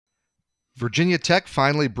Virginia Tech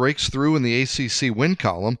finally breaks through in the ACC win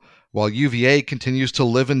column, while UVA continues to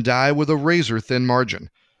live and die with a razor-thin margin.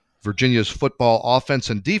 Virginia's football offense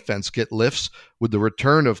and defense get lifts with the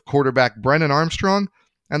return of quarterback Brennan Armstrong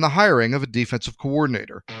and the hiring of a defensive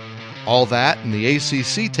coordinator. All that, and the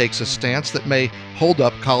ACC takes a stance that may hold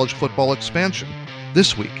up college football expansion.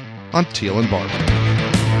 This week on Teal and Barber.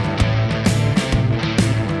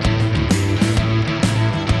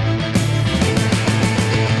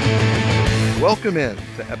 Welcome in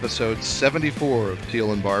to episode 74 of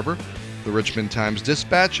Teal and Barber, the Richmond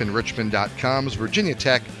Times-Dispatch and Richmond.com's Virginia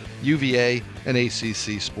Tech, UVA, and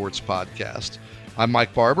ACC sports podcast. I'm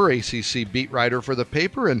Mike Barber, ACC beat writer for the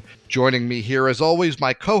paper, and joining me here as always,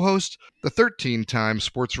 my co-host, the 13-time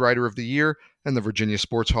Sports Writer of the Year and the Virginia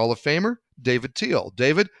Sports Hall of Famer, David Teal.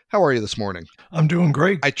 David, how are you this morning? I'm doing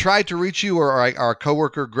great. I tried to reach you, or our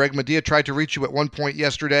coworker Greg Medea tried to reach you at one point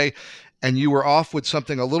yesterday, and you were off with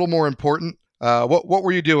something a little more important. What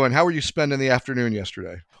were you doing? How were you spending the afternoon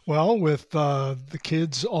yesterday? Well, with the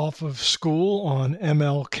kids off of school on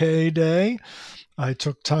MLK Day, I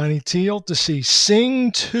took Tiny Teal to see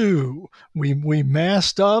Sing 2. We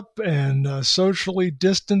masked up and socially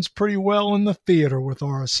distanced pretty well in the theater with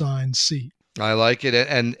our assigned seat. I like it,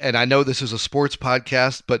 and I know this is a sports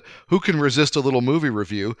podcast, but who can resist a little movie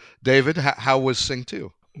review? David, how was Sing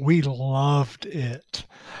 2? We loved it.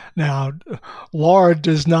 Now, Laura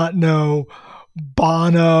does not know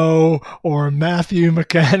Bono or Matthew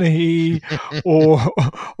McConaughey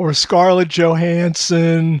or Scarlett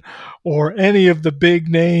Johansson or any of the big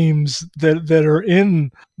names that are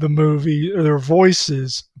in the movie, their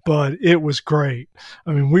voices, but it was great.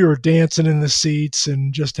 I mean, we were dancing in the seats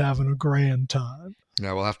and just having a grand time.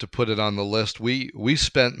 Now we'll have to put it on the list. We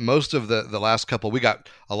spent most of the last couple. We got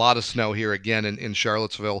a lot of snow here again in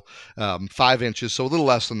Charlottesville, 5 inches, so a little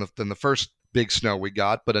less than the first big snow we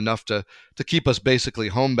got, but enough to keep us basically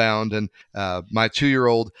homebound. And my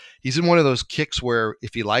 2-year-old, he's in one of those kicks where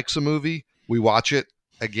if he likes a movie, we watch it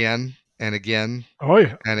again and again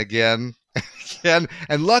and again. And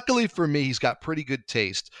luckily for me, he's got pretty good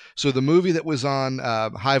taste. So the movie that was on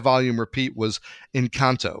high volume repeat was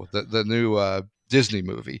Encanto, the new Disney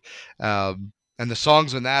movie. And the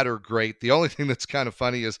songs in that are great. The only thing that's kind of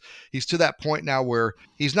funny is he's to that point now where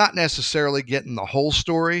he's not necessarily getting the whole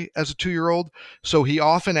story as a 2-year-old. So he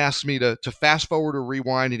often asks me to fast forward or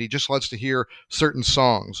rewind, and he just wants to hear certain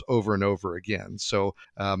songs over and over again. So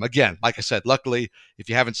again, like I said, luckily, if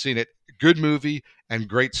you haven't seen it, good movie and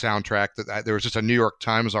great soundtrack. There was just a New York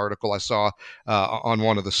Times article I saw on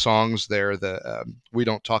one of the songs there, the We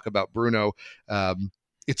Don't Talk About Bruno.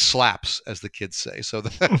 It slaps, as the kids say. So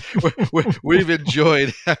we've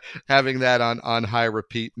enjoyed having that on high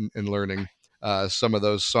repeat and learning some of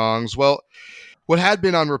those songs. Well, what had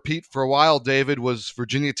been on repeat for a while, David, was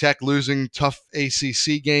Virginia Tech losing tough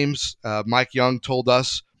ACC games. Mike Young told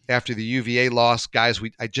us after the UVA loss, guys,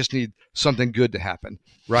 I just need something good to happen,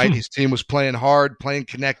 right? His team was playing hard, playing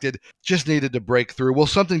connected, just needed to break through. Well,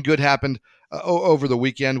 something good happened over the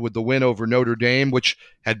weekend with the win over Notre Dame, which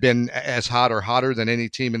had been as hot or hotter than any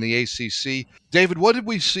team in the ACC. David, what did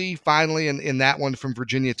we see finally in that one from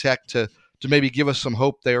Virginia Tech to maybe give us some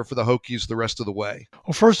hope there for the Hokies the rest of the way?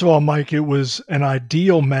 Well, first of all, Mike, it was an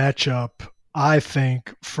ideal matchup, I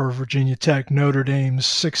think, for Virginia Tech, Notre Dame's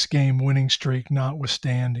 6-game winning streak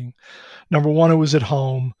notwithstanding. Number one, it was at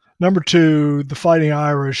home. Number two, the Fighting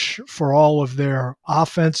Irish, for all of their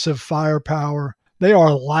offensive firepower, they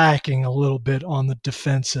are lacking a little bit on the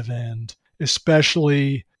defensive end,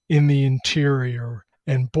 especially in the interior.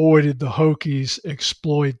 And boy, did the Hokies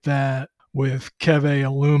exploit that with Keve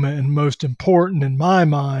Aluma, and most important in my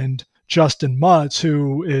mind, Justin Mutz,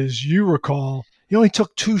 who, as you recall, he only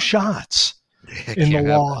took 2 shots in the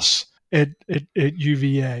loss at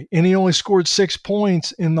UVA. And he only scored 6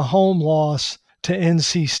 points in the home loss to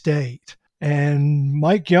NC State. And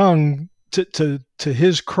Mike Young, to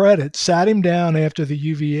his credit, sat him down after the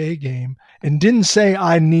UVA game and didn't say,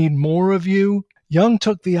 I need more of you. Young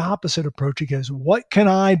took the opposite approach. He goes, what can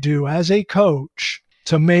I do as a coach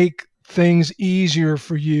to make things easier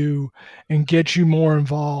for you and get you more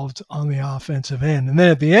involved on the offensive end? And then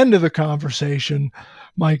at the end of the conversation,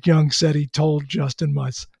 Mike Young said he told Justin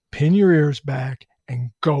Mutz, pin your ears back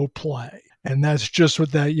and go play. And that's just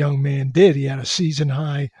what that young man did. He had a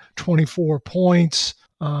season-high 24 points.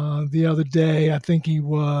 The other day, I think he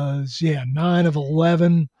was, 9 of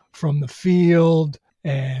 11 from the field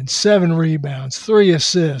and 7 rebounds, 3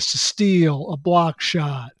 assists, a steal, a block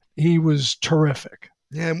shot. He was terrific.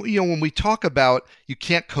 Yeah, when we talk about you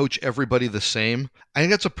can't coach everybody the same, I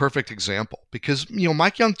think that's a perfect example because,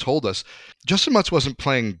 Mike Young told us Justin Mutz wasn't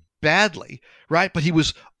playing badly, right? But he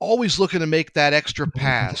was always looking to make that extra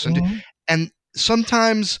pass. And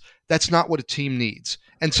sometimes that's not what a team needs.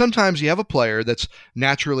 And sometimes you have a player that's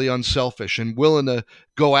naturally unselfish and willing to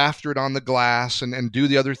go after it on the glass and do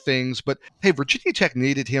the other things. But hey, Virginia Tech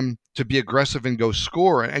needed him to be aggressive and go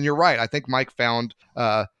score. And you're right. I think Mike found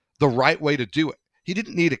the right way to do it. He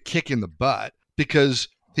didn't need a kick in the butt because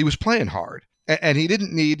he was playing hard. And he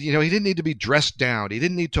didn't need, he didn't need to be dressed down. He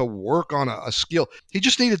didn't need to work on a skill. He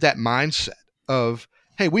just needed that mindset of,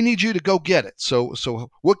 hey, we need you to go get it. So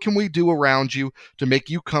what can we do around you to make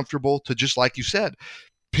you comfortable to, just like you said,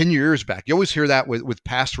 pin your ears back? You always hear that with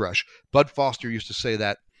pass rush. Bud Foster used to say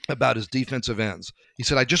that about his defensive ends. He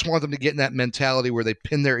said, I just want them to get in that mentality where they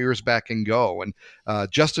pin their ears back and go. And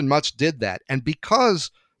Justin Mutz did that. And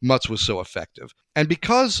because Mutz was so effective, and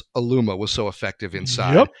because Aluma was so effective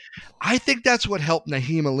inside, I think that's what helped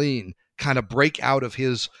Nahiem Alleyne kind of break out of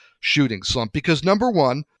his shooting slump. Because number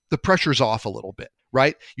one, the pressure's off a little bit,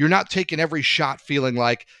 right? You're not taking every shot feeling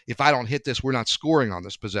like, if I don't hit this, we're not scoring on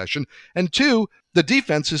this possession. And two, the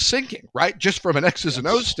defense is sinking, right? Just from an X's and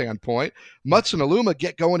O's standpoint, Mutz and Aluma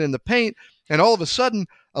get going in the paint, and all of a sudden,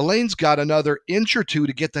 Alleyne's got another inch or two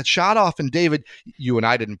to get that shot off. And David, you and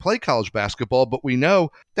I didn't play college basketball, but we know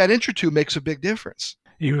that inch or two makes a big difference.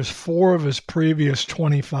 He was 4 of his previous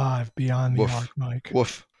 25 beyond the arc, Mike.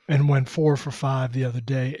 Woof. And went 4 for 5 the other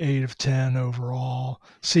day, 8 of 10 overall,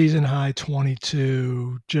 season high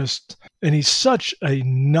 22. And he's such a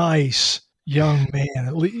nice young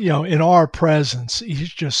man. In our presence, he's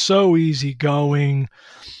just so easygoing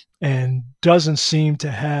and doesn't seem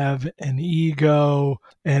to have an ego,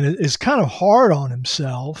 and is kind of hard on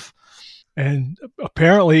himself. And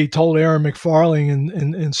apparently he told Aaron McFarling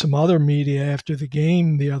and some other media after the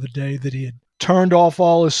game the other day that he had turned off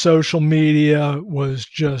all his social media, was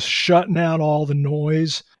just shutting out all the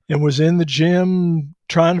noise, and was in the gym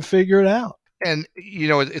trying to figure it out. And,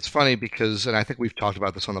 it's funny because, and I think we've talked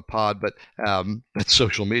about this on the pod, but that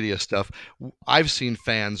social media stuff, I've seen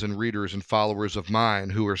fans and readers and followers of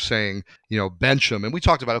mine who are saying, bench him. And we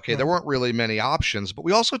talked about, okay, there weren't really many options, but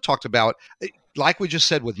we also talked about, like we just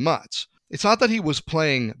said with Mutz, it's not that he was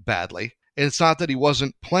playing badly, and it's not that he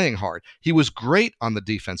wasn't playing hard. He was great on the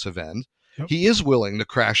defensive end. Yep. He is willing to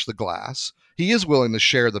crash the glass. He is willing to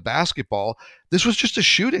share the basketball. This was just a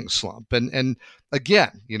shooting slump. And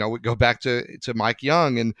again, we go back to Mike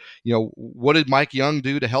Young, and, what did Mike Young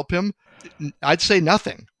do to help him? I'd say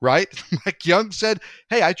nothing, right? Mike Young said,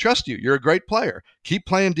 hey, I trust you. You're a great player. Keep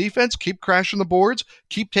playing defense, keep crashing the boards,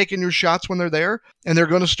 keep taking your shots when they're there, and they're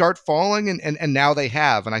going to start falling, and now they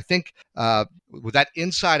have. And I think with that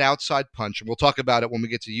inside-outside punch, and we'll talk about it when we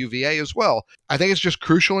get to UVA as well, I think it's just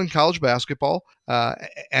crucial in college basketball,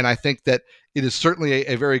 and I think that it is certainly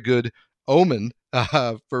a very good omen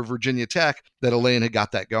for Virginia Tech that Alleyne had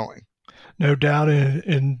got that going. No doubt,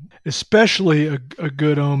 and especially a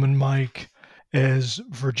good omen, Mike, as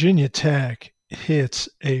Virginia Tech hits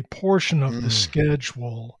a portion of the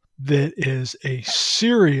schedule that is a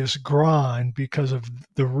serious grind because of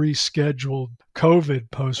the rescheduled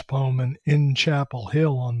COVID postponement in Chapel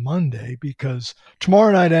Hill on Monday, because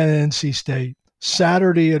tomorrow night at NC State,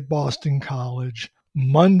 Saturday at Boston College,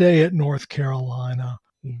 Monday at North Carolina,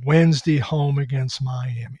 Wednesday home against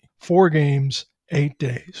Miami. 4 games, 8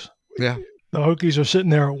 days. Yeah. The Hokies are sitting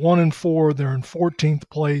there at 1-4. They're in 14th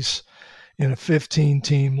place in a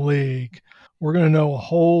 15-team league. We're going to know a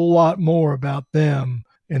whole lot more about them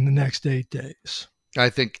in the next 8 days. I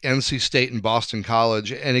think NC State and Boston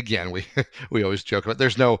College, and again, we always joke about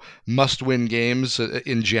there's no must-win games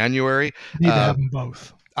in January. You need to have them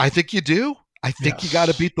both. I think you do. I think you got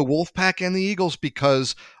to beat the Wolfpack and the Eagles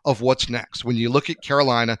because of what's next. When you look at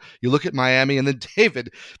Carolina, you look at Miami, and then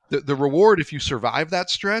David, the reward if you survive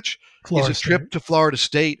that stretch is a trip to Florida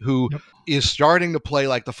State, who is starting to play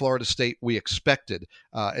like the Florida State we expected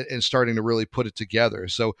and starting to really put it together.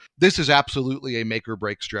 So this is absolutely a make or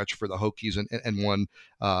break stretch for the Hokies, and one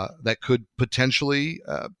that could potentially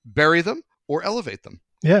bury them or elevate them.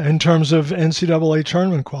 Yeah, in terms of NCAA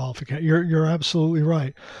tournament qualification, you're absolutely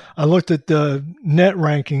right. I looked at the net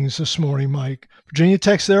rankings this morning, Mike. Virginia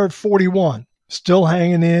Tech's there at 41, still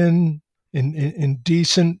hanging in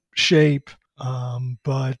decent shape,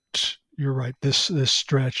 but you're right. This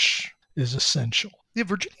stretch is essential. Yeah,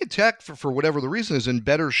 Virginia Tech, for whatever the reason, is in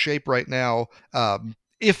better shape right now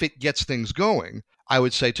if it gets things going, I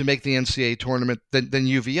would say, to make the NCAA tournament than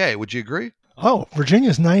UVA. Would you agree? Oh,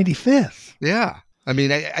 Virginia's 95th. Yeah. I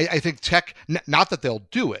mean, I think Tech, not that they'll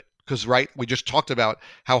do it, because, right, we just talked about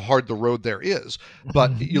how hard the road there is.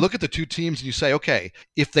 But you look at the two teams and you say, okay,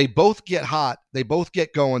 if they both get hot they both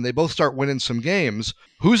get going, they both start winning some games.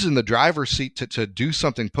 Who's in the driver's seat to do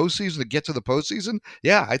something postseason, to get to the postseason?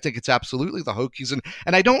 Yeah, I think it's absolutely the Hokies.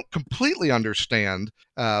 And I don't completely understand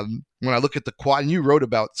when I look at the quad, and you wrote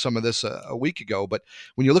about some of this a week ago, but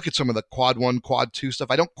when you look at some of the quad 1, quad 2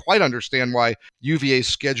 stuff, I don't quite understand why UVA's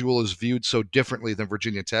schedule is viewed so differently than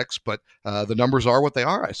Virginia Tech's, but the numbers are what they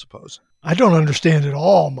are, I suppose. I don't understand at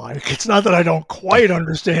all, Mike. It's not that I don't quite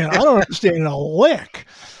understand. I don't understand a lick.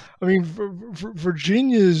 I mean,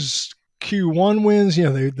 Virginia's Q1 wins,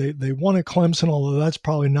 they won at Clemson, although that's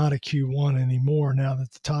probably not a Q1 anymore now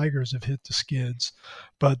that the Tigers have hit the skids.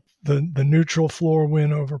 But the neutral floor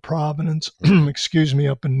win over Providence,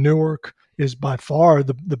 up in Newark, is by far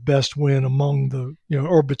the best win among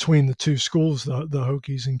or between the two schools, the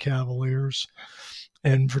Hokies and Cavaliers.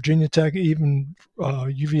 And Virginia Tech, even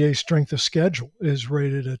UVA's strength of schedule is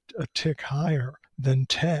rated a tick higher than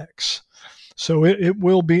Tech's. So it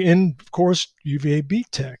will be, and of course, UVA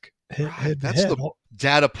beat Tech head to That's head. the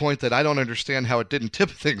data point that I don't understand how it didn't tip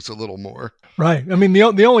things a little more. Right. I mean, the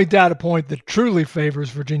only data point that truly favors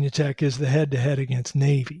Virginia Tech is the head-to-head against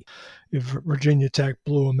Navy. If Virginia Tech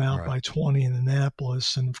blew them out by 20 in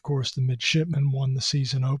Annapolis, and of course the Midshipmen won the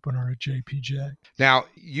season opener at JPJ. Now,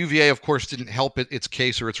 UVA, of course, didn't help its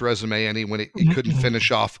case or its resume any when it couldn't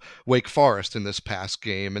finish off Wake Forest in this past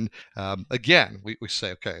game. And again, we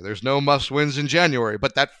say, okay, there's no must-wins in January,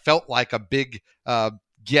 but that felt like a big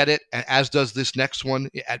get it, as does this next one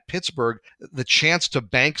at Pittsburgh, the chance to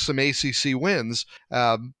bank some ACC wins.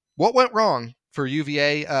 What went wrong for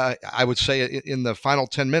UVA, I would say, in the final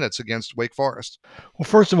 10 minutes against Wake Forest? Well,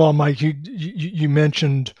 first of all, Mike, you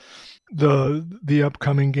mentioned the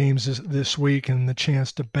upcoming games this week and the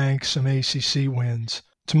chance to bank some ACC wins.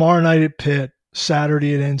 Tomorrow night at Pitt,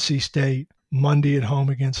 Saturday at NC State, Monday at home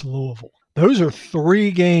against Louisville. Those are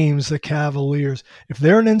 3 games the Cavaliers, if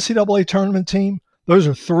they're an NCAA tournament team, those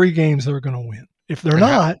are 3 games they're going to win. If they're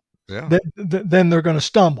not, then they're going to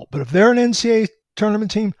stumble. But if they're an NCAA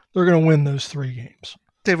tournament team, they're going to win those 3 games.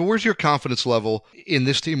 David, where's your confidence level in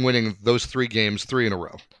this team winning those 3 games, 3 in a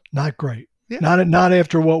row? Not great. Yeah. Not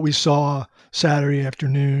after what we saw Saturday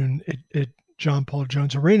afternoon at John Paul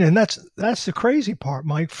Jones Arena. And that's the crazy part,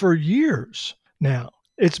 Mike. For years now,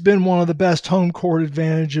 it's been one of the best home court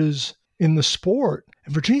advantages in the sport.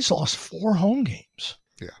 And Virginia's lost 4 home games.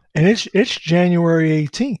 Yeah. And it's January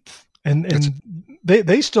 18th. And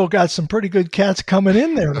they still got some pretty good cats coming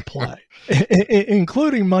in there to play,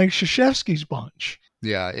 including Mike Krzyzewski's bunch.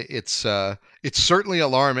 Yeah, it's certainly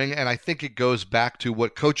alarming, and I think it goes back to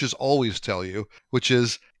what coaches always tell you, which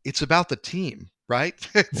is it's about the team, right?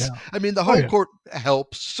 I mean, the home court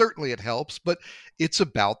helps. Certainly it helps, but it's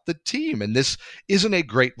about the team, and this isn't a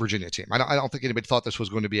great Virginia team. I don't think anybody thought this was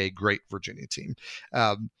going to be a great Virginia team.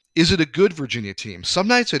 Is it a good Virginia team? Some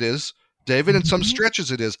nights it is, David, and some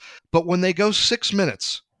stretches it is. But when they go 6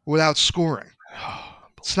 minutes without scoring,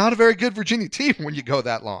 it's not a very good Virginia team when you go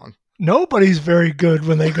that long. Nobody's very good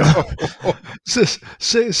when they go 6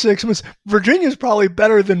 minutes. Virginia's probably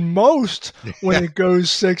better than most when it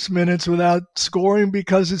goes 6 minutes without scoring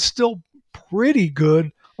because it's still pretty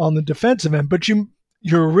good on the defensive end. But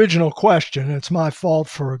your original question, it's my fault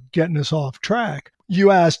for getting us off track.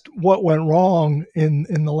 You asked what went wrong in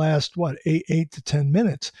the last, 8 to 10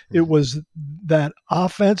 minutes. It was that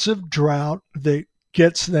offensive drought that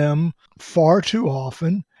gets them far too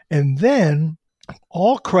often. And then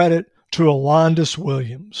all credit to Alondas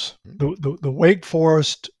Williams, the Wake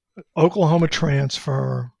Forest, Oklahoma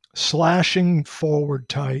transfer, slashing forward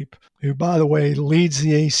type, who, by the way, leads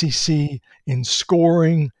the ACC in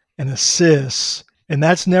scoring and assists. And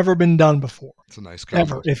that's never been done before. It's a nice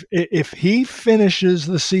compliment. Ever. If he finishes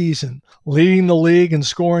the season leading the league in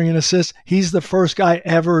scoring and assists, he's the first guy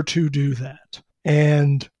ever to do that.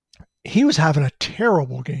 And he was having a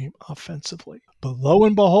terrible game offensively. But lo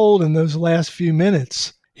and behold, in those last few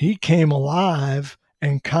minutes, he came alive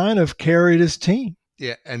and kind of carried his team.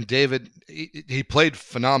 Yeah, and David, he played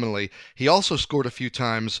phenomenally. He also scored a few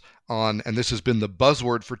times on, and this has been the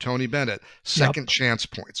buzzword for Tony Bennett, second chance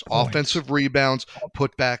points, offensive rebounds,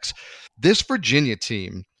 putbacks. This Virginia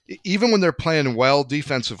team, even when they're playing well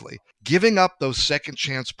defensively, giving up those second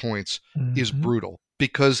chance points is brutal.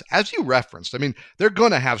 Because as you referenced, I mean, they're going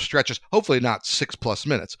to have stretches, hopefully not 6+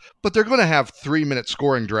 minutes, but they're going to have 3-minute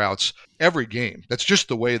scoring droughts every game. That's just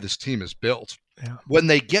the way this team is built. Yeah. When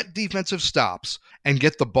they get defensive stops and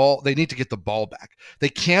get the ball, they need to get the ball back. They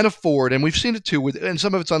can't afford, and we've seen it too, and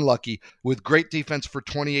some of it's unlucky, with great defense for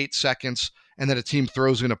 28 seconds, and then a team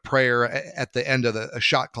throws in a prayer at the end of a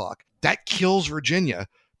shot clock. That kills Virginia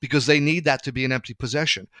because they need that to be an empty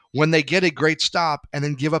possession. When they get a great stop and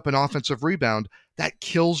then give up an offensive rebound, that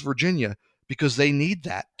kills Virginia because they need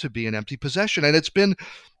that to be an empty possession. And it's been,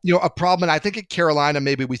 a problem. And I think at Carolina,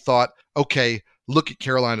 maybe we thought, okay, look at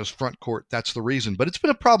Carolina's front court. That's the reason. But it's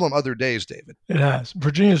been a problem other days, David. It has.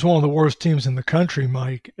 Virginia is one of the worst teams in the country,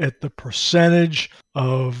 Mike, at the percentage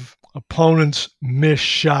of opponents' missed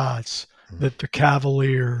shots that the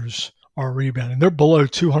Cavaliers are rebounding. They're below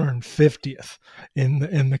 250th in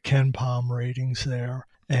the KenPom ratings there.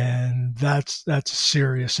 And that's a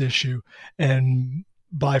serious issue. And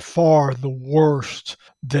by far the worst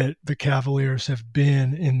that the Cavaliers have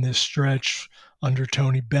been in this stretch under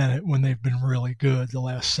Tony Bennett when they've been really good the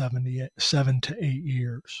last 7 to 8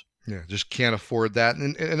 years. Yeah, just can't afford that.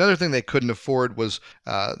 And another thing they couldn't afford was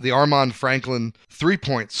the Armaan Franklin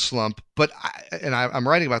three-point slump. But I'm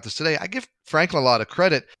writing about this today. I give Franklin a lot of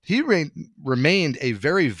credit. He remained a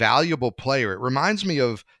very valuable player. It reminds me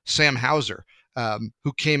of Sam Hauser,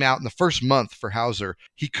 who came out in the first month for Hauser.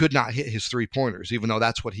 He could not hit his three-pointers, even though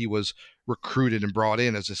that's what he was recruited and brought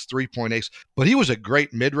in as this three-point ace. But he was a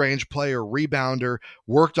great mid-range player, rebounder,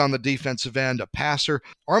 worked on the defensive end, a passer.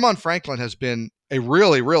 Armaan Franklin has been a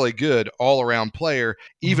really, really good all-around player,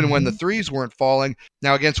 even when the threes weren't falling.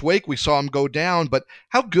 Now, against Wake, we saw him go down, but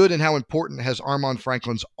how good and how important has Armaan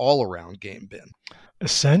Franklin's all-around game been?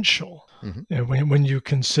 Essential. When you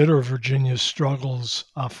consider Virginia's struggles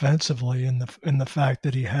offensively and the fact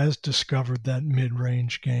that he has discovered that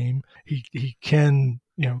mid-range game, he can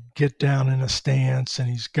get down in a stance, and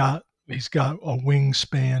he's got a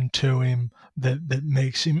wingspan to him that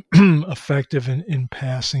makes him effective in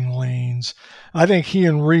passing lanes. I think he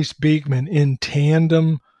and Reese Beekman in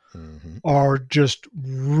tandem are just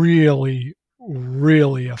really,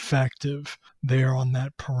 really effective there on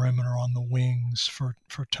that perimeter on the wings for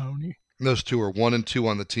Tony. Those two are 1 and 2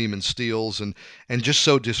 on the team in steals and just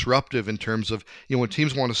so disruptive in terms of, when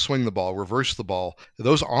teams want to swing the ball, reverse the ball,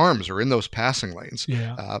 those arms are in those passing lanes.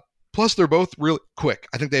 Yeah. Plus, they're both really quick.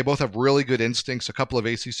 I think they both have really good instincts. A couple of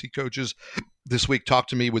ACC coaches this week talked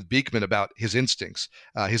to me with Beekman about his instincts,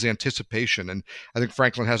 his anticipation. And I think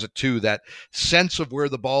Franklin has it too, that sense of where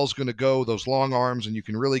the ball's going to go, those long arms, and you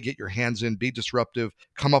can really get your hands in, be disruptive,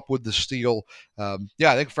 come up with the steal. I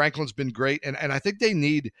think Franklin's been great. And I think they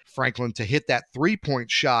need Franklin to hit that three-point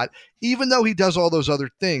shot, even though he does all those other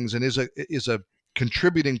things and is a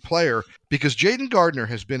contributing player, because Jaden Gardner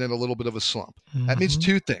has been in a little bit of a slump. That means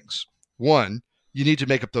two things. One, you need to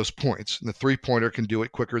make up those points, and the three-pointer can do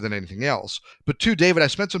it quicker than anything else. But two, David, I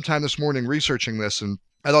spent some time this morning researching this, and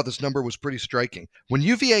I thought this number was pretty striking. When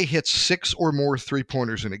UVA hits 6 or more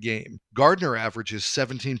three-pointers in a game, Gardner averages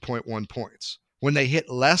 17.1 points. When they hit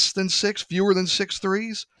less than 6, fewer than 6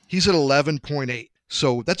 threes, he's at 11.8.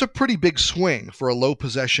 So that's a pretty big swing for a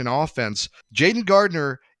low-possession offense. Jaden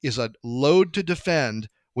Gardner is a load to defend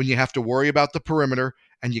when you have to worry about the perimeter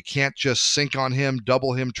and you can't just sink on him,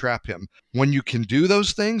 double him, trap him. When you can do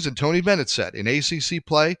those things, and Tony Bennett said, in ACC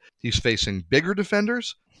play, he's facing bigger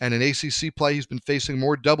defenders, and in ACC play, he's been facing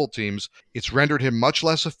more double teams. It's rendered him much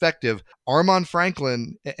less effective. Armaan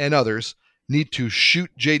Franklin and others need to shoot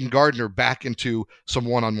Jaden Gardner back into some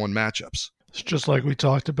one-on-one matchups. It's just like we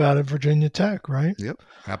talked about at Virginia Tech, right? Yep,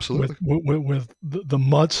 absolutely. With the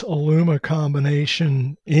Mutz-Aluma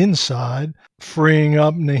combination inside, freeing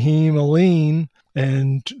up Naheem Aline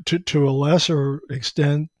and to a lesser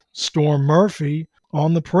extent Storm Murphy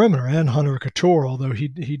on the perimeter, and Hunter Couture, although he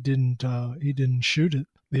didn't shoot it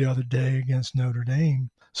the other day against Notre Dame.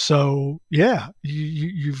 So yeah,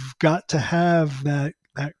 you've got to have that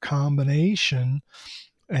combination.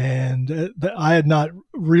 And I had not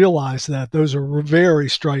realized that. Those are very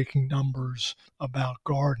striking numbers about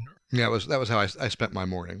Gardner. Yeah, that was how I spent my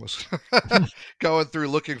morning, was going through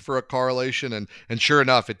looking for a correlation, and sure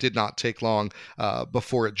enough, it did not take long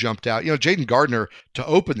before it jumped out. Jaden Gardner, to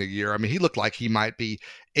open the year, I mean, he looked like he might be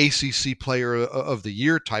ACC Player of the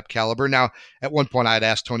Year type caliber. Now, at one point, I had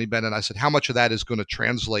asked Tony Bennett, I said, how much of that is going to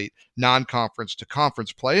translate non-conference to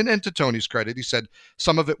conference play? And to Tony's credit, he said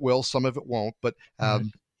some of it will, some of it won't, but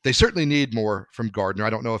they certainly need more from Gardner. I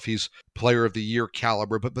don't know if he's Player of the Year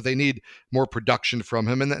caliber, but they need more production from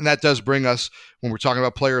him. And that does bring us, when we're talking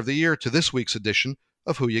about Player of the Year, to this week's edition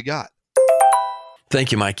of Who You Got.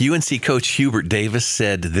 Thank you, Mike. UNC coach Hubert Davis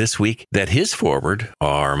said this week that his forward,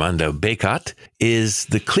 Armando Bacot, is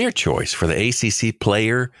the clear choice for the ACC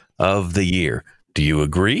Player of the Year. Do you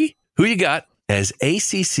agree? Who you got as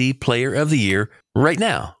ACC Player of the Year right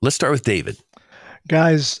now? Let's start with David.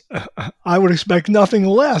 Guys, I would expect nothing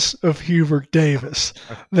less of Hubert Davis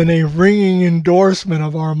than a ringing endorsement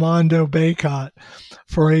of Armando Bacot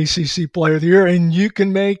for ACC Player of the Year, and you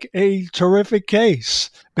can make a terrific case.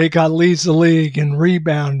 Bacot leads the league in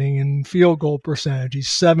rebounding and field goal percentage. He's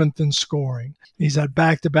 7th in scoring. He's had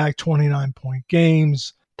back-to-back 29-point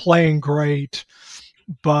games, playing great.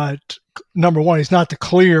 But number one, he's not the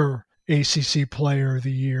clear ACC Player of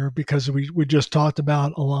the Year because we just talked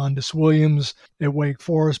about Alondes Williams at Wake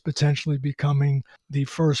Forest potentially becoming the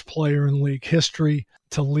first player in league history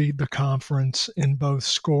to lead the conference in both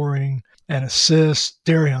scoring and assists.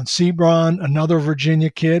 Darian Sebron, another Virginia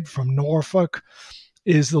kid from Norfolk,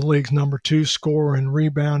 is the league's number 2 scorer and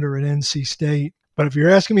rebounder at NC State. But if you're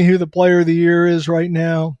asking me who the Player of the Year is right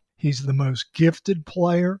now, he's the most gifted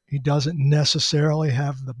player. He doesn't necessarily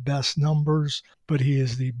have the best numbers, but he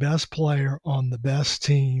is the best player on the best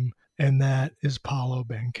team, and that is Paolo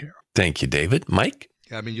Banchero. Thank you, David. Mike?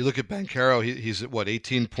 Yeah, I mean, you look at Banchero, he's at,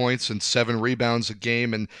 18 points and 7 rebounds a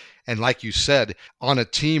game. And like you said, on a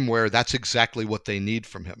team where that's exactly what they need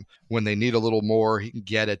from him. When they need a little more, he can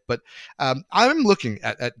get it. But I'm looking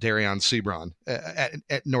at Darian Sebron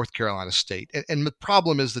at North Carolina State. And the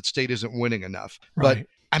problem is that State isn't winning enough. Right. But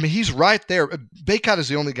I mean, he's right there. Bacot is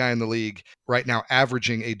the only guy in the league right now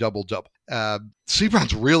averaging a double-double.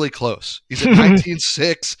 Sebron's really close. He's at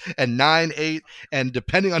 19.6 and 9.8, and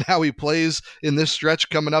depending on how he plays in this stretch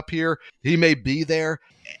coming up here, he may be there.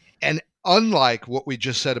 And unlike what we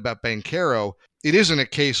just said about Banchero, it isn't a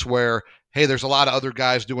case where, hey, there's a lot of other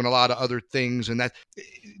guys doing a lot of other things, and that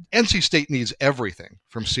NC State needs everything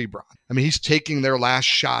from Sebron. I mean, he's taking their last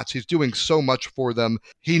shots. He's doing so much for them.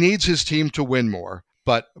 He needs his team to win more.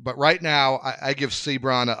 But right now, I give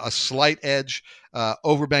Sebron a slight edge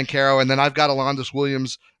over Banchero, and then I've got Alondes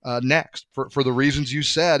Williams next for the reasons you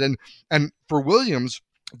said. And for Williams,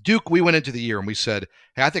 Duke, we went into the year and we said,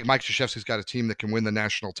 hey, I think Mike Krzyzewski's got a team that can win the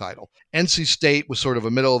national title. NC State was sort of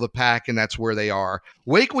a middle of the pack, and that's where they are.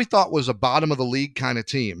 Wake, we thought, was a bottom of the league kind of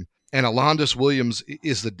team, and Alondes Williams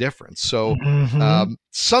is the difference. So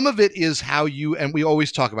some of it is how you, and we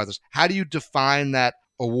always talk about this, how do you define that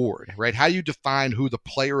award, right? How you define who the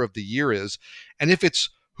player of the year is. And if it's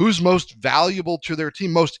who's most valuable to their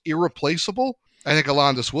team, most irreplaceable, I think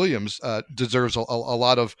Alondes Williams deserves a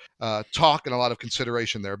lot of talk and a lot of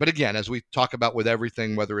consideration there. But again, as we talk about with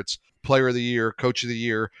everything, whether it's player of the year, coach of the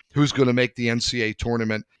year, who's going to make the NCAA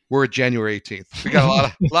tournament, we're at January 18th. We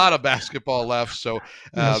got a lot of basketball left. So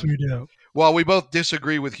yes, we do. While we both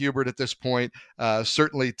disagree with Hubert at this point,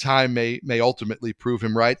 certainly time may ultimately prove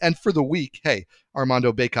him right. And for the week, hey,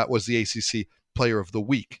 Armando Bacot was the ACC Player of the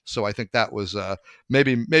Week. So I think that was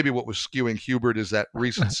maybe what was skewing Hubert is that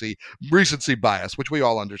recency bias, which we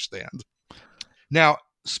all understand. Now,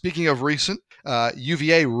 speaking of recent,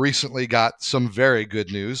 UVA recently got some very good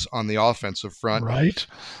news on the offensive front. Right.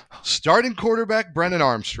 Starting quarterback Brennan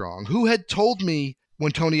Armstrong, who had told me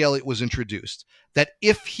when Tony Elliott was introduced that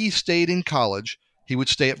if he stayed in college, he would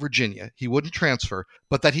stay at Virginia. He wouldn't transfer,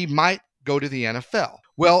 but that he might go to the NFL.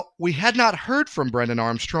 Well, we had not heard from Brennan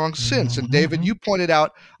Armstrong since. And David, you pointed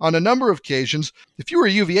out on a number of occasions, if you were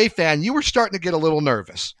a UVA fan, you were starting to get a little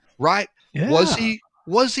nervous, right? Yeah.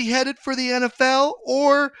 Was he headed for the NFL,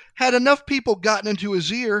 or had enough people gotten into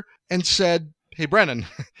his ear and said, hey, Brennan,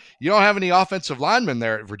 you don't have any offensive linemen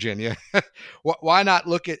there at Virginia. Why not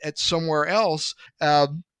look at somewhere else?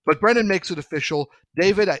 But Brennan makes it official.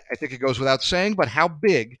 David, I think it goes without saying, but how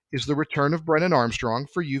big is the return of Brennan Armstrong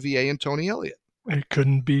for UVA and Tony Elliott? It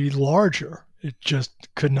couldn't be larger. It just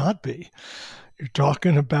could not be. You're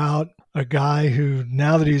talking about a guy who,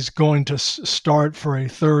 now that he's going to start for a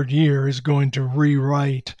third year, is going to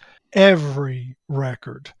rewrite every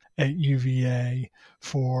record at UVA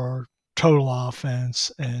for total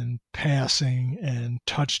offense and passing and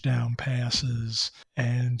touchdown passes.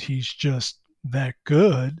 And he's just that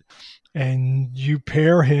good. And you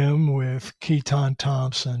pair him with Keaton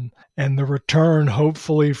Thompson and the return,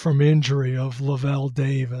 hopefully from injury, of Lavelle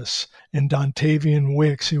Davis and Dontavian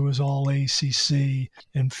Wicks, who was all ACC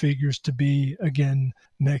and figures to be again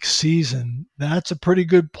next season. That's a pretty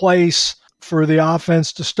good place for the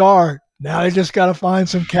offense to start. Now they just got to find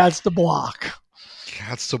some cats to block.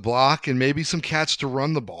 Cats to block and maybe some cats to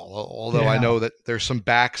run the ball. Although I know that there's some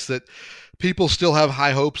backs that people still have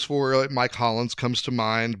high hopes for. Mike Hollins comes to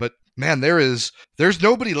mind, but man, there's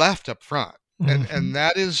nobody left up front. And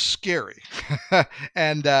that is scary.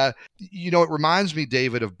 And, it reminds me,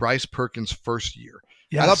 David, of Bryce Perkins' first year.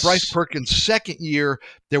 Yes. I thought Bryce Perkins' second year,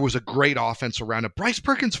 there was a great offense around it. Bryce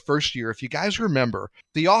Perkins' first year, if you guys remember,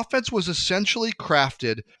 the offense was essentially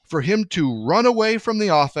crafted for him to run away from the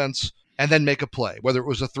offense and then make a play, whether it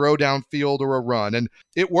was a throw downfield or a run. And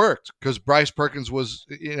it worked because Bryce Perkins was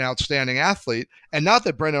an outstanding athlete. And not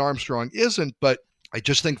that Brennan Armstrong isn't, but I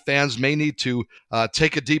just think fans may need to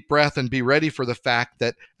take a deep breath and be ready for the fact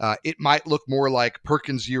that it might look more like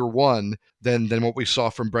Perkins year one than what we saw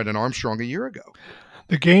from Brennan Armstrong a year ago.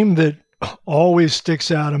 The game that always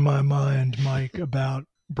sticks out in my mind, Mike, about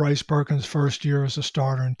Bryce Perkins' first year as a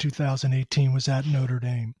starter in 2018 was at Notre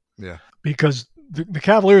Dame. Yeah. Because the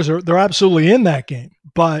Cavaliers they're absolutely in that game,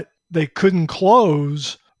 but they couldn't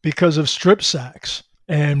close because of strip sacks.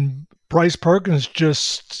 And Bryce Perkins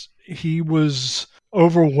he was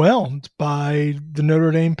overwhelmed by the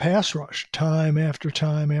Notre Dame pass rush time after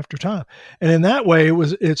time after time. And in that way,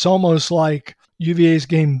 it's almost like UVA's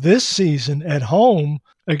game this season at home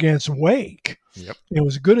against Wake. Yep. It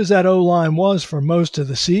was good as that O-line was for most of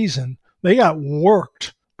the season. They got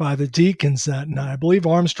worked by the Deacons that night. I believe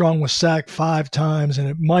Armstrong was sacked 5 times, and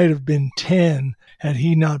it might have been 10 had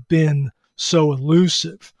he not been so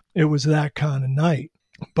elusive. It was that kind of night.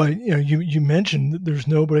 But you mentioned that there's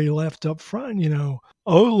nobody left up front.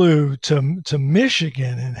 Olu to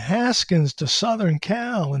Michigan, and Haskins to Southern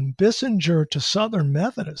Cal, and Bissinger to Southern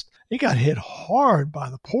Methodist. He got hit hard by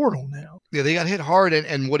the portal now. Yeah, they got hit hard,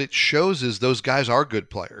 and what it shows is those guys are good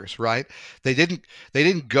players, right? They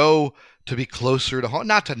didn't go to be closer to home,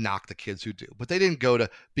 not to knock the kids who do, but they didn't go to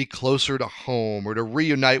be closer to home or to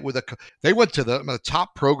reunite with they went to the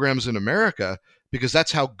top programs in America because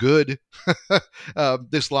that's how good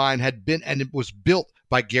this line had been, and it was built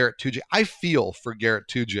by Garrett Tujague. I feel for Garrett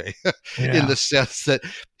Tujague in the sense that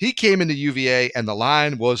he came into UVA and the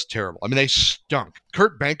line was terrible. I mean, they stunk.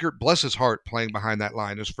 Kurt Bankert, bless his heart, playing behind that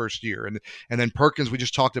line his first year. And then Perkins, we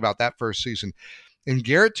just talked about that first season. And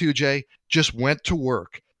Garrett Tujague just went to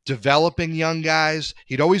work developing young guys.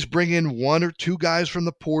 He'd always bring in 1 or 2 guys from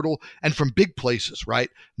the portal and from big places, right?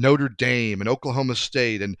 Notre Dame and Oklahoma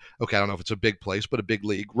State and, okay, I don't know if it's a big place, but a big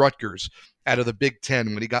league. Rutgers out of the Big Ten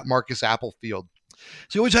when he got Marcus Applefield.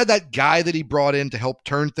 So he always had that guy that he brought in to help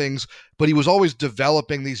turn things, but he was always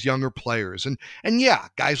developing these younger players. And yeah,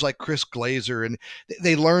 guys like Chris Glazer, and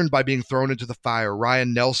they learned by being thrown into the fire.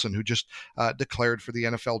 Ryan Nelson, who just declared for the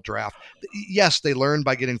NFL draft. Yes, they learned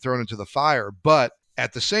by getting thrown into the fire, but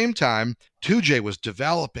at the same time, Tujague was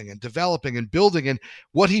developing and building, and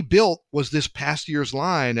what he built was this past year's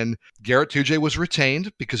line, and Garrett Tujague was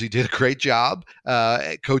retained because he did a great job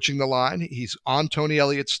coaching the line. He's on Tony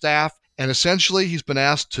Elliott's staff, and essentially he's been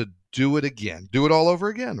asked to do it again, do it all over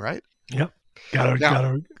again, right? Yep. Got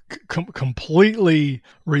to completely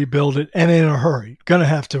rebuild it, and in a hurry. Going to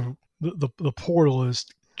have to. The portal is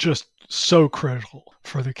just so critical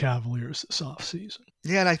for the Cavaliers this offseason.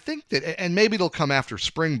 Yeah, and I think that, and maybe it'll come after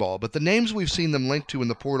spring ball, but the names we've seen them linked to in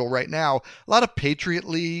the portal right now, a lot of Patriot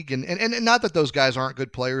League, and not that those guys aren't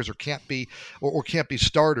good players or can't be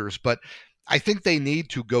starters, but I think they need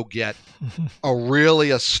to go get a really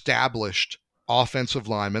established offensive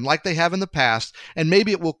lineman like they have in the past, and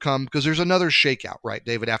maybe it will come because there's another shakeout, right,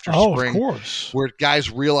 David, after spring, of course, where guys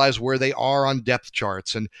realize where they are on depth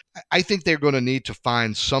charts, and I think they're going to need to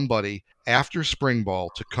find somebody after spring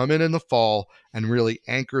ball to come in the fall and really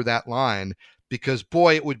anchor that line, because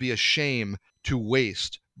boy, it would be a shame to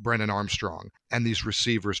waste Brennan Armstrong and these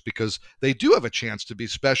receivers, because they do have a chance to be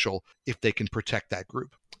special if they can protect that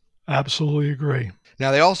group. Absolutely agree.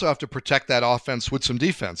 Now, they also have to protect that offense with some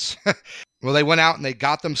defense. Well, they went out and they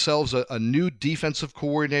got themselves a new defensive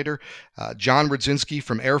coordinator, John Rudzinski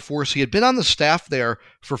from Air Force. He had been on the staff there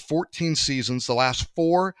for 14 seasons, the last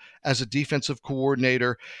 4 as a defensive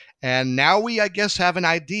coordinator. And now we, I guess, have an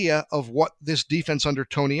idea of what this defense under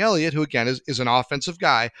Tony Elliott, who again is an offensive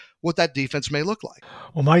guy, what that defense may look like.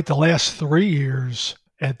 Well, Mike, the last 3 years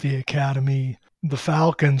at the Academy, the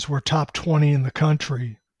Falcons were top 20 in the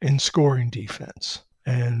country in scoring defense.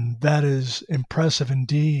 And that is impressive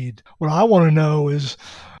indeed. What I want to know is,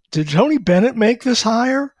 did Tony Bennett make this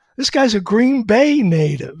hire? This guy's a Green Bay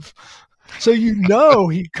native. So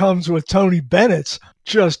he comes with Tony Bennett's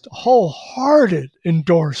just wholehearted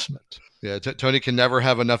endorsement. Yeah, Tony can never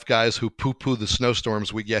have enough guys who poo-poo the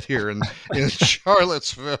snowstorms we get here in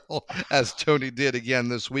Charlottesville, as Tony did again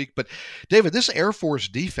this week. But, David, this Air Force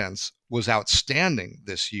defense was outstanding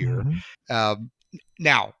this year. Mm-hmm.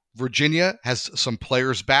 Now, Virginia has some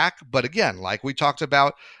players back, but again, like we talked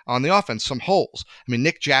about on the offense, some holes. I mean,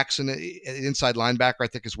 Nick Jackson, inside linebacker, I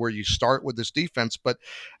think is where you start with this defense. But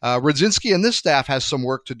Rudzinski and this staff has some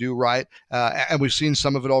work to do, right? And we've seen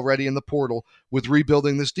some of it already in the portal with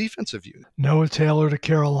rebuilding this defensive unit. Noah Taylor to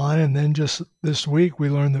Carolina, and then just this week we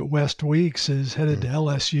learned that West Weeks is headed to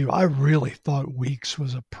LSU. I really thought Weeks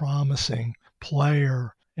was a promising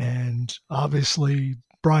player, and obviously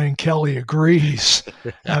Brian Kelly agrees,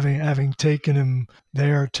 having taken him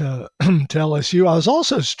there to LSU. I was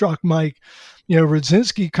also struck, Mike,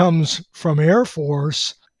 Rudzinski comes from Air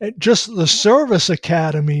Force. Just the service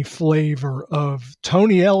academy flavor of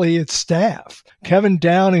Tony Elliott's staff, Kevin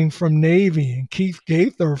Downing from Navy and Keith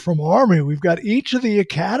Gaither from Army. We've got each of the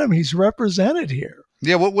academies represented here.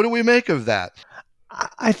 Yeah, what do we make of that?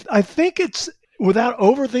 I think it's, without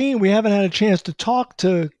overthinking, we haven't had a chance to talk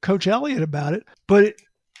to Coach Elliott about it, but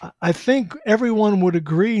I think everyone would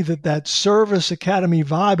agree that service academy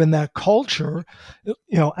vibe and that culture,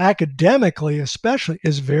 academically especially,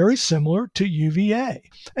 is very similar to UVA.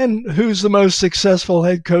 And who's the most successful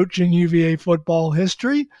head coach in UVA football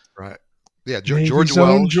history? Right. Yeah, George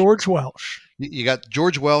Welsh. George Welsh. You got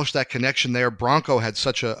George Welsh, that connection there. Bronco had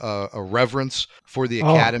such a reverence for the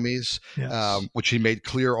academies, yes. Which he made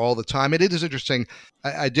clear all the time. And it is interesting.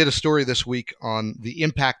 I did a story this week on the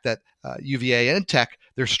impact that UVA and Tech,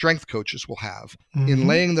 their strength coaches, will have in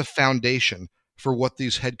laying the foundation for what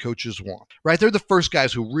these head coaches want, right? They're the first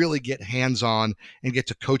guys who really get hands-on and get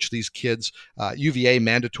to coach these kids. UVA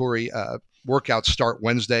mandatory workouts start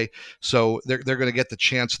Wednesday, so they're going to get the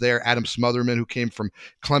chance there. Adam Smotherman, who came from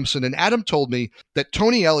Clemson, and Adam told me that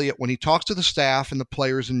Tony Elliott, when he talks to the staff and the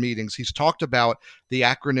players in meetings, he's talked about the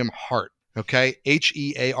acronym HEART, okay?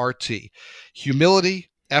 HEART. Humility,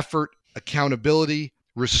 effort, accountability,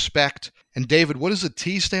 respect. And David, what does the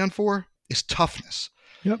T stand for? Is toughness.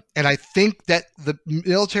 Yep. And I think that the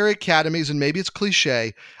military academies, and maybe it's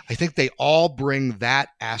cliche, I think they all bring that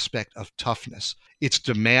aspect of toughness. It's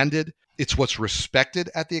demanded. It's what's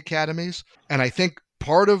respected at the academies. And I think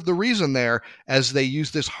part of the reason there, as they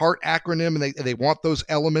use this HEART acronym and they want those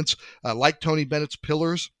elements like Tony Bennett's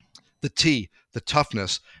pillars, the T, the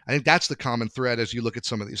toughness, I think that's the common thread as you look at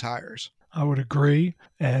some of these hires. I would agree.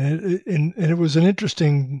 And it was an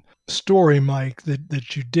interesting story, Mike,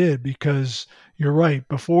 that you did, because you're right.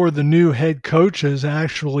 Before the new head coaches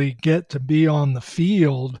actually get to be on the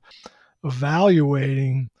field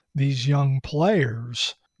evaluating these young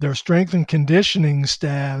players, their strength and conditioning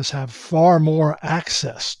staffs have far more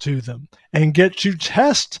access to them and get to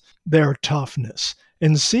test their toughness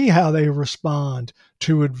and see how they respond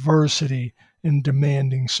to adversity in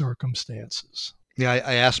demanding circumstances. Yeah,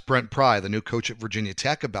 I asked Brent Pry, the new coach at Virginia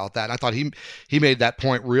Tech, about that. And I thought he made that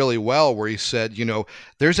point really well, where he said,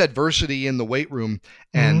 there's adversity in the weight room,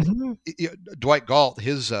 and Dwight Galt,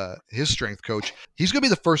 his strength coach, he's going to be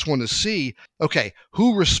the first one to see, okay,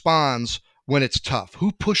 who responds when it's tough,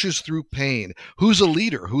 who pushes through pain, who's a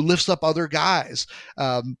leader, who lifts up other guys.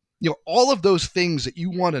 All of those things that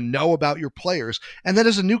you want to know about your players. And then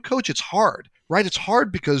as a new coach, it's hard, right? It's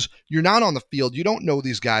hard because you're not on the field. You don't know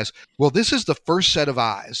these guys. Well, this is the first set of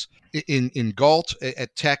eyes in Galt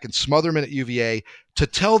at Tech and Smotherman at UVA to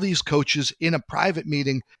tell these coaches in a private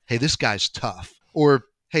meeting, hey, this guy's tough. Or,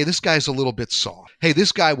 hey, this guy's a little bit soft. Hey,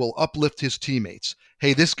 this guy will uplift his teammates.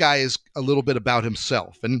 Hey, this guy is a little bit about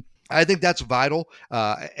himself. And I think that's vital,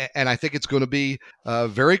 and I think it's going to be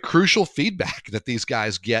very crucial feedback that these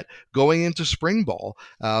guys get going into spring ball.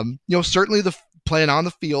 Certainly the playing on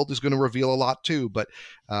the field is going to reveal a lot too, but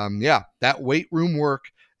that weight room work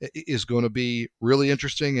is going to be really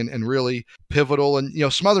interesting and really pivotal. And,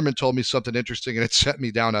 Smotherman told me something interesting, and it sent me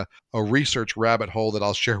down a research rabbit hole that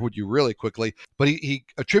I'll share with you really quickly. But he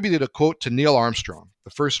attributed a quote to Neil Armstrong, the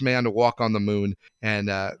first man to walk on the moon. And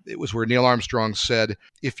it was where Neil Armstrong said,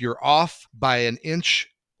 if you're off by an inch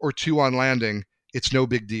or two on landing, it's no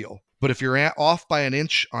big deal. But if you're off by an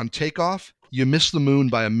inch on takeoff, you miss the moon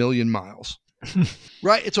by 1,000,000 miles.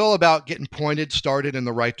 Right? It's all about getting pointed, started in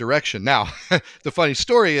the right direction. Now, the funny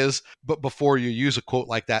story is, but before you use a quote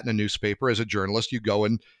like that in a newspaper as a journalist, you go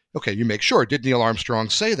and, okay, you make sure, did Neil Armstrong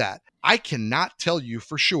say that? I cannot tell you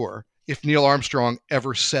for sure if Neil Armstrong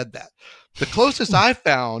ever said that. The closest I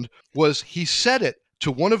found was he said it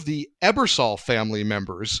to one of the Ebersol family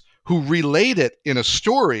members who relayed it in a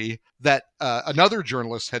story that another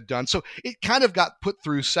journalist had done. So it kind of got put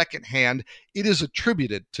through secondhand. It is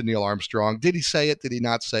attributed to Neil Armstrong. Did he say it? Did he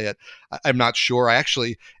not say it? I'm not sure. I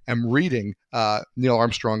actually am reading Neil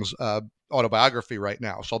Armstrong's autobiography right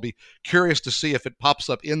now, so I'll be curious to see if it pops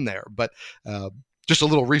up in there. But just a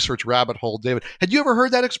little research rabbit hole, David. Had you ever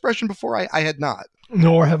heard that expression before? I had not.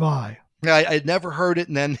 Nor have I. I had never heard it,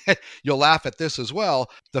 and then you'll laugh at this as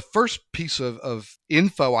well. The first piece of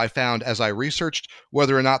info I found as I researched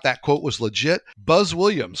whether or not that quote was legit, Buzz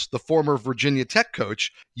Williams, the former Virginia Tech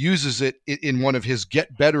coach, uses it in one of his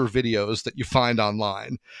Get Better videos that you find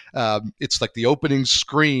online. It's like the opening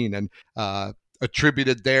screen, and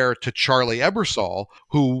attributed there to Charlie Ebersol,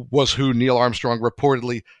 who Neil Armstrong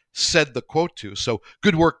reportedly said the quote to. So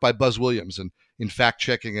good work by Buzz Williams. And in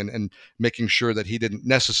fact-checking and making sure that he didn't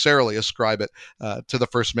necessarily ascribe it to the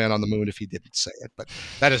first man on the moon if he didn't say it. But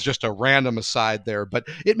that is just a random aside there. But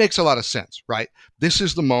it makes a lot of sense, right? This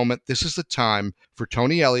is the moment. This is the time for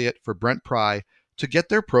Tony Elliott, for Brent Pry, to get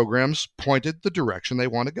their programs pointed the direction they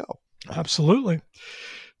want to go. Absolutely.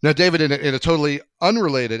 Now, David, in a totally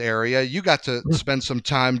unrelated area, you got to spend some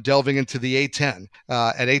time delving into the A10.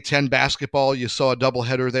 At A10 basketball, you saw a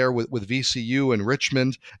doubleheader there with VCU and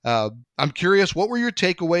Richmond. I'm curious, what were your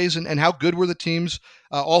takeaways and how good were the teams,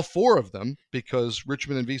 all four of them, because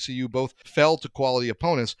Richmond and VCU both fell to quality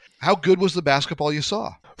opponents. How good was the basketball you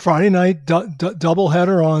saw? Friday night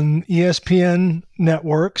doubleheader on ESPN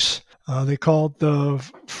networks. They call it the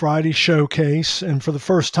Friday Showcase. And for the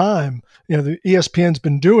first time, the ESPN's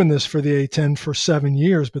been doing this for the A10 for 7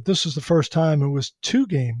 years, but this was the first time it was 2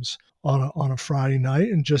 games on a Friday night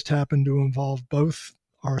and just happened to involve both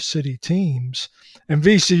our city teams. And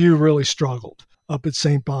VCU really struggled up at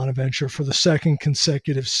St. Bonaventure for the second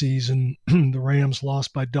consecutive season. The Rams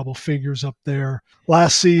lost by double figures up there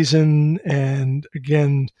last season, and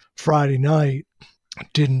again Friday night.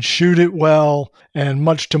 Didn't shoot it well, and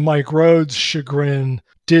much to Mike Rhodes' chagrin,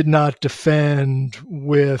 did not defend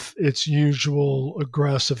with its usual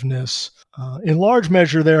aggressiveness. In large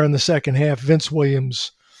measure there in the second half, Vince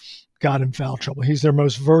Williams got in foul trouble. He's their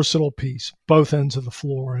most versatile piece, both ends of the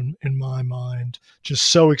floor in my mind.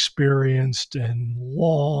 Just so experienced and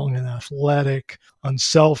long and athletic,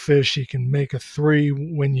 unselfish. He can make a three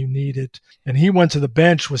when you need it. And he went to the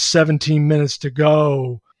bench with 17 minutes to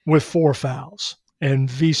go with 4 fouls. And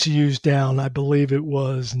VCU's down, I believe it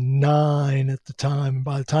was 9 at the time. And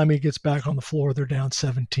by the time he gets back on the floor, they're down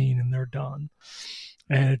 17 and they're done.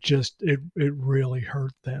 And it really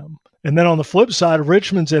hurt them. And then on the flip side,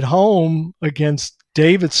 Richmond's at home against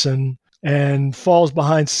Davidson and falls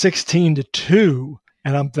behind 16-2.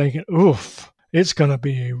 And I'm thinking, oof, it's going to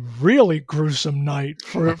be a really gruesome night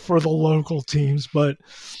for the local teams. But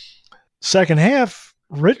second half,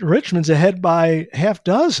 Richmond's ahead by half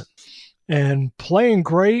dozen. And playing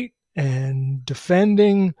great and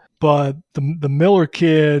defending, but the Miller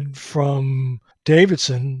kid from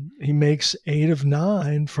Davidson, he makes 8 of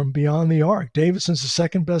 9 from beyond the arc. Davidson's the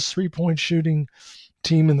second best three-point shooting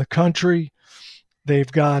team in the country. They've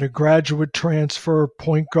got a graduate transfer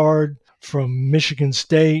point guard from Michigan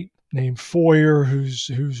State named Foyer, who's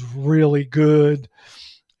really good.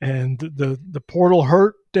 And the portal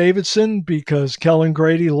hurt Davidson because Kellen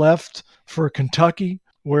Grady left for Kentucky,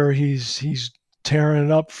 where he's tearing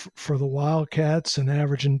it up for the Wildcats and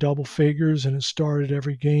averaging double figures and has started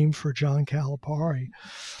every game for John Calipari.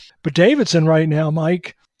 But Davidson right now,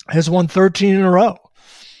 Mike, has won 13 in a row,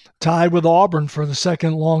 tied with Auburn for the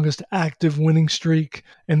second longest active winning streak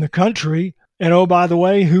in the country. And oh, by the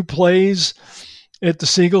way, who plays at the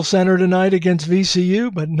Siegel Center tonight against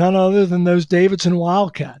VCU? But none other than those Davidson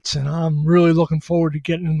Wildcats. And I'm really looking forward to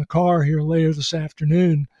getting in the car here later this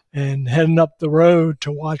afternoon and heading up the road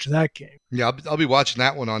to watch that game. Yeah, I'll be watching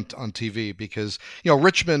that one on TV because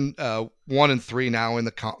Richmond 1-3 now in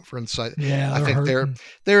the conference. I think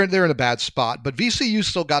they're in a bad spot, but VCU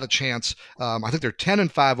still got a chance. I think they're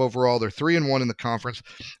 10-5 overall. They're 3-1 in the conference.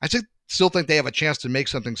 Still think they have a chance to make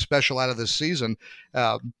something special out of this season.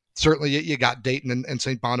 Certainly, you got Dayton and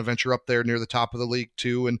St. Bonaventure up there near the top of the league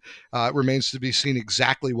too, and it remains to be seen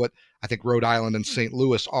exactly what I think Rhode Island and St.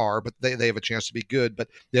 Louis are, but they have a chance to be good. But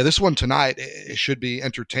yeah, this one tonight, it should be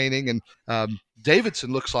entertaining. And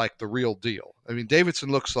Davidson looks like the real deal. I mean,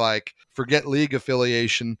 Davidson looks like, forget league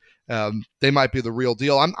affiliation, they might be the real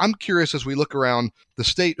deal. I'm curious as we look around the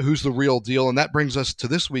state, who's the real deal? And that brings us to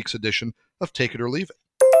this week's edition of Take It or Leave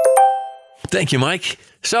It. Thank you, Mike.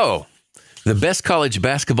 So, the best college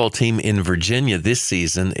basketball team in Virginia this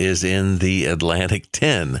season is in the Atlantic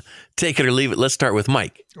 10. Take it or leave it. Let's start with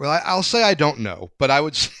Mike. Well, I'll say I don't know, but I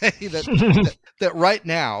would say that right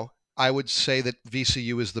now, I would say that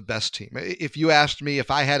VCU is the best team. If you asked me if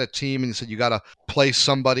I had a team and you said you got to play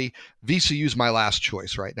somebody, VCU's my last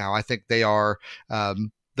choice right now. I think they are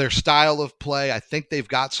their style of play. I think they've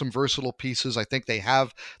got some versatile pieces. I think they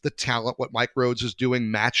have the talent. What Mike Rhodes is doing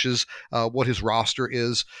matches what his roster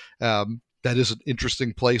is. That is an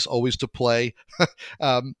interesting place always to play.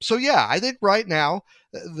 So, yeah, I think right now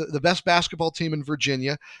the best basketball team in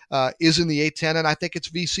Virginia is in the A10, and I think it's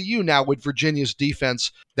VCU. Now, with Virginia's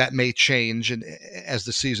defense, that may change and as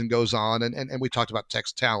the season goes on, and we talked about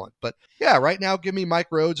Tech's talent. But, yeah, right now, give me Mike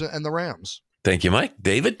Rhodes and the Rams. Thank you, Mike.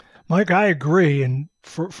 David? Mike, I agree, and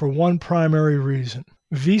for one primary reason.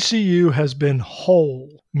 VCU has been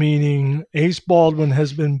whole, meaning Ace Baldwin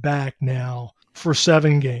has been back now for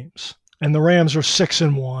 7 games. And the Rams are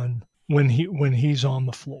 6-1 when he's on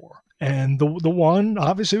the floor. And the one,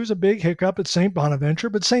 obviously, was a big hiccup at St. Bonaventure,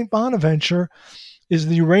 but St. Bonaventure is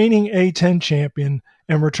the reigning A10 champion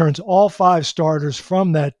and returns all 5 starters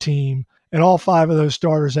from that team. And all 5 of those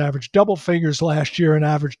starters averaged double figures last year and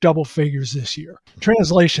averaged double figures this year.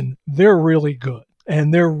 Translation, they're really good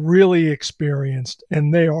and they're really experienced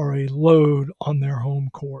and they are a load on their home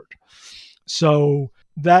court. So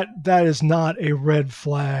that is not a red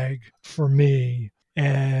flag for me.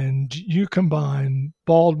 And you combine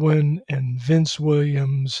Baldwin and Vince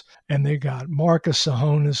Williams, and they got Marcus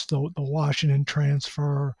Sahonis, the Washington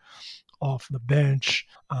transfer, off the bench.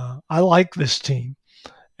 I like this team,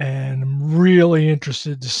 and I'm really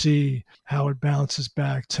interested to see how it bounces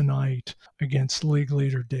back tonight against league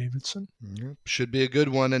leader Davidson. Should be a good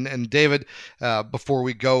one. And David, before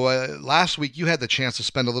we go, last week you had the chance to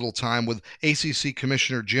spend a little time with ACC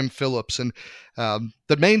Commissioner Jim Phillips. And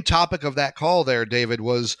the main topic of that call there, David,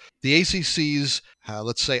 was the ACC's,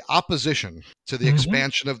 let's say, opposition to the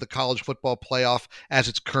expansion of the college football playoff as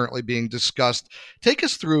it's currently being discussed. Take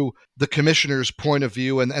us through the commissioner's point of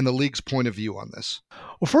view and the league's point of view on this.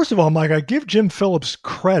 Well, first of all, Mike, I give Jim Phillips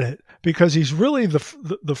credit because he's really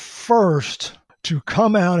the first to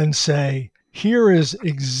come out and say, here is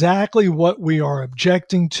exactly what we are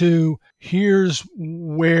objecting to. Here's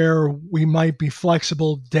where we might be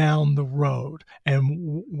flexible down the road.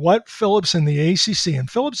 And what Phillips and the ACC, and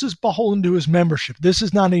Phillips is beholden to his membership. This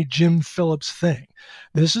is not a Jim Phillips thing.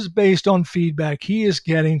 This is based on feedback he is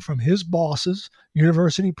getting from his bosses,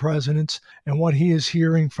 university presidents, and what he is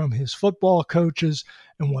hearing from his football coaches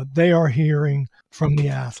and what they are hearing from the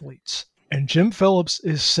athletes. And Jim Phillips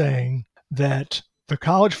is saying that the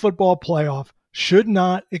college football playoff should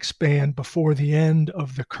not expand before the end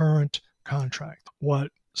of the current contract.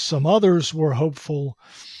 What some others were hopeful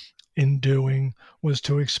in doing was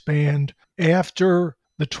to expand after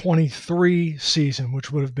the 23 season,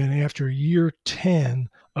 which would have been after year 10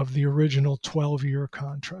 of the original 12-year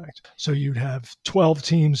contract. So you'd have 12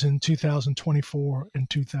 teams in 2024 and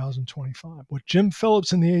 2025. What Jim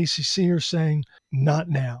Phillips and the ACC are saying, not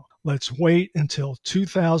now. Let's wait until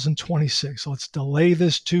 2026. Let's delay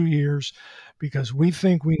this 2 years because we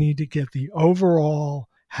think we need to get the overall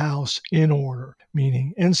house in order,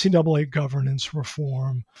 meaning NCAA governance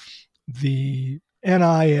reform, the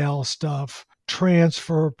NIL stuff,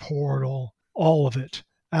 transfer portal, all of it,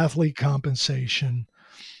 athlete compensation,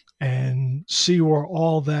 and see where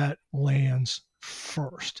all that lands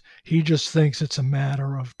first. He just thinks it's a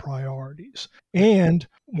matter of priorities. And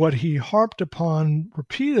what he harped upon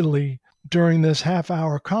repeatedly during this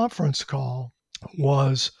half-hour conference call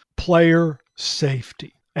was player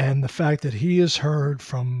safety, and the fact that he has heard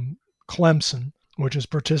from Clemson, which has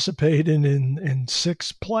participated in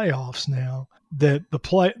 6 playoffs now, that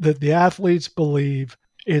the athletes believe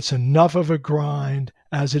it's enough of a grind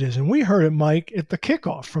as it is. And we heard it, Mike, at the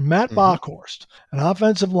kickoff from Matt Bockhorst, an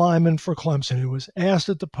offensive lineman for Clemson, who was asked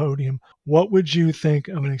at the podium, what would you think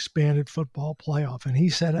of an expanded football playoff? And he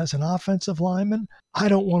said, as an offensive lineman, I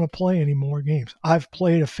don't want to play any more games. I've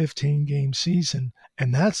played a 15-game season,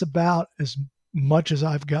 and that's about as much as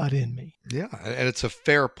I've got in me. Yeah, and it's a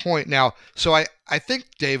fair point. Now, so I think,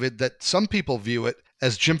 David, that some people view it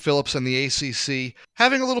as Jim Phillips and the ACC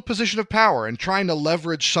having a little position of power and trying to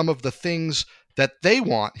leverage some of the things that they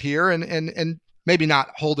want here and maybe not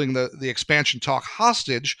holding the expansion talk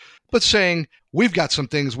hostage, but saying, we've got some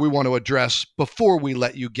things we want to address before we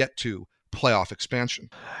let you get to playoff expansion.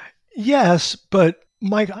 Yes, but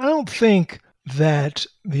Mike, I don't think that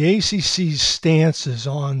the ACC's stances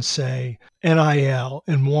on, say, NIL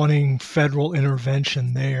and wanting federal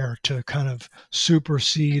intervention there to kind of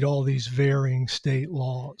supersede all these varying state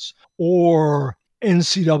laws, or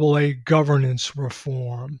NCAA governance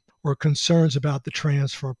reform, or concerns about the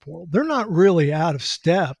transfer portal, they're not really out of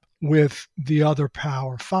step with the other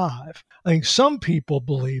Power Five. I think some people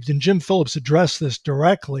believed, and Jim Phillips addressed this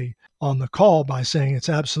directly on the call by saying it's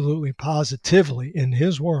absolutely positively, in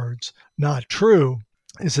his words, not true,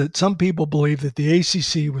 is that some people believe that the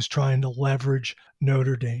ACC was trying to leverage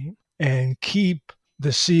Notre Dame and keep the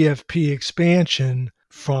CFP expansion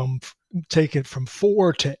take it from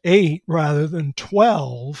 4 to 8 rather than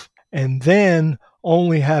 12, and then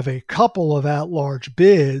only have a couple of at-large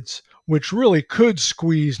bids, which really could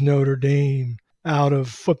squeeze Notre Dame out of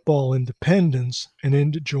football independence and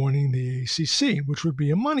into joining the ACC, which would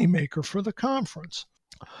be a moneymaker for the conference.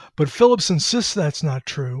 But Phillips insists that's not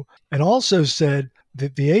true, and also said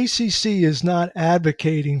that the ACC is not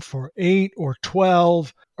advocating for 8 or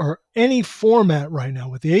 12 or any format right now.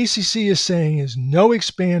 What the ACC is saying is no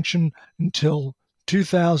expansion until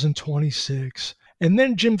 2026. And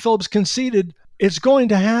then Jim Phillips conceded it's going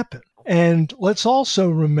to happen. And let's also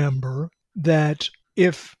remember that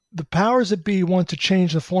if the powers that be want to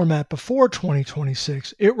change the format before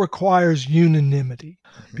 2026, it requires unanimity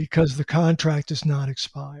because the contract does not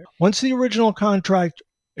expire. Once the original contract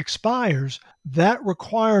expires, that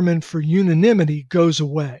requirement for unanimity goes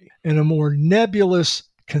away and a more nebulous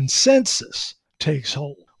consensus takes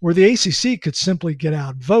hold, where the ACC could simply get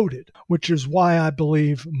outvoted, which is why I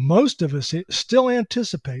believe most of us still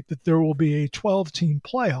anticipate that there will be a 12-team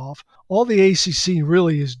playoff. All the ACC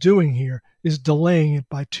really is doing here is delaying it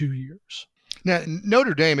by 2 years. Now,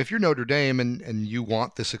 Notre Dame, if you're Notre Dame and you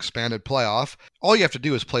want this expanded playoff, all you have to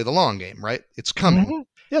do is play the long game, right? It's coming. Mm-hmm.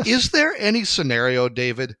 Yes. Is there any scenario,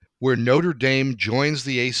 David, where Notre Dame joins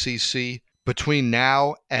the ACC between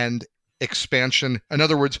now and expansion? In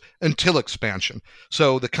other words, until expansion.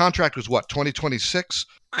 So the contract was what, 2026?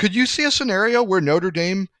 Could you see a scenario where Notre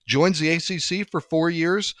Dame joins the ACC for 4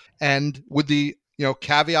 years and with the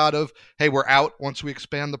caveat of, hey, we're out once we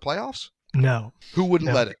expand the playoffs? No. Who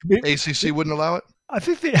wouldn't let it? ACC wouldn't allow it? I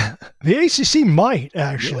think the ACC might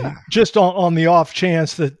actually, just on the off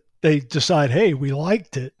chance that they decide, hey, we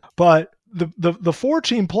liked it. But the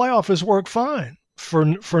 4-team playoff has worked fine for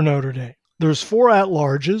Notre Dame. There's 4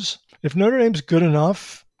 at-larges. If Notre Dame's good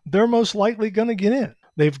enough, they're most likely going to get in.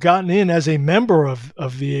 They've gotten in as a member of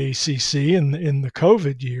the ACC in the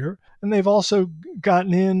COVID year, and they've also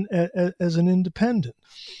gotten in as an independent.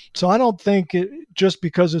 So I don't think just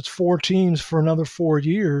because it's 4 teams for another 4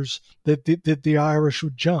 years that the Irish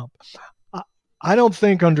would jump. I don't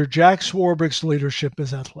think under Jack Swarbrick's leadership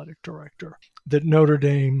as athletic director that Notre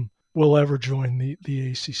Dame will ever join the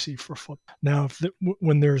ACC for football. Now,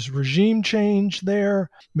 when there's regime change there,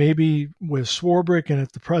 maybe with Swarbrick and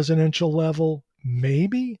at the presidential level,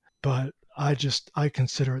 maybe, but I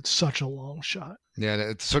consider it such a long shot.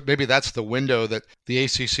 Yeah, so maybe that's the window that the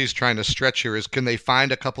ACC is trying to stretch here, is can they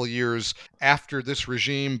find a couple years after this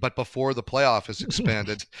regime but before the playoff is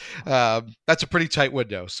expanded? That's a pretty tight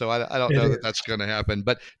window, so I don't know that that's going to happen.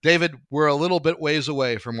 But David, we're a little bit ways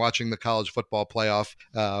away from watching the college football playoff.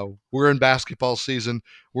 We're in basketball season.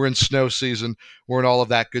 We're in snow season. We're in all of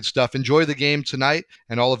that good stuff. Enjoy the game tonight.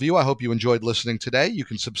 And all of you, I hope you enjoyed listening today. You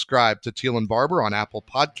can subscribe to Teal and Barber on Apple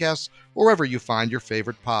Podcasts or wherever you find your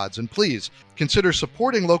favorite pods. And please consider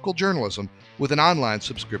supporting local journalism with an online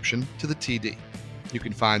subscription to the TD. You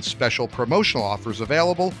can find special promotional offers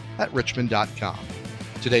available at richmond.com.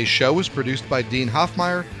 Today's show was produced by Dean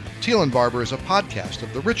Hoffmeyer. Teal and Barber is a podcast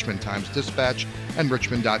of the Richmond Times-Dispatch and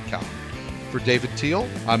richmond.com. For David Teal,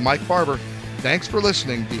 I'm Mike Barber. Thanks for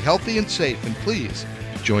listening. Be healthy and safe, and please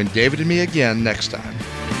join David and me again next time.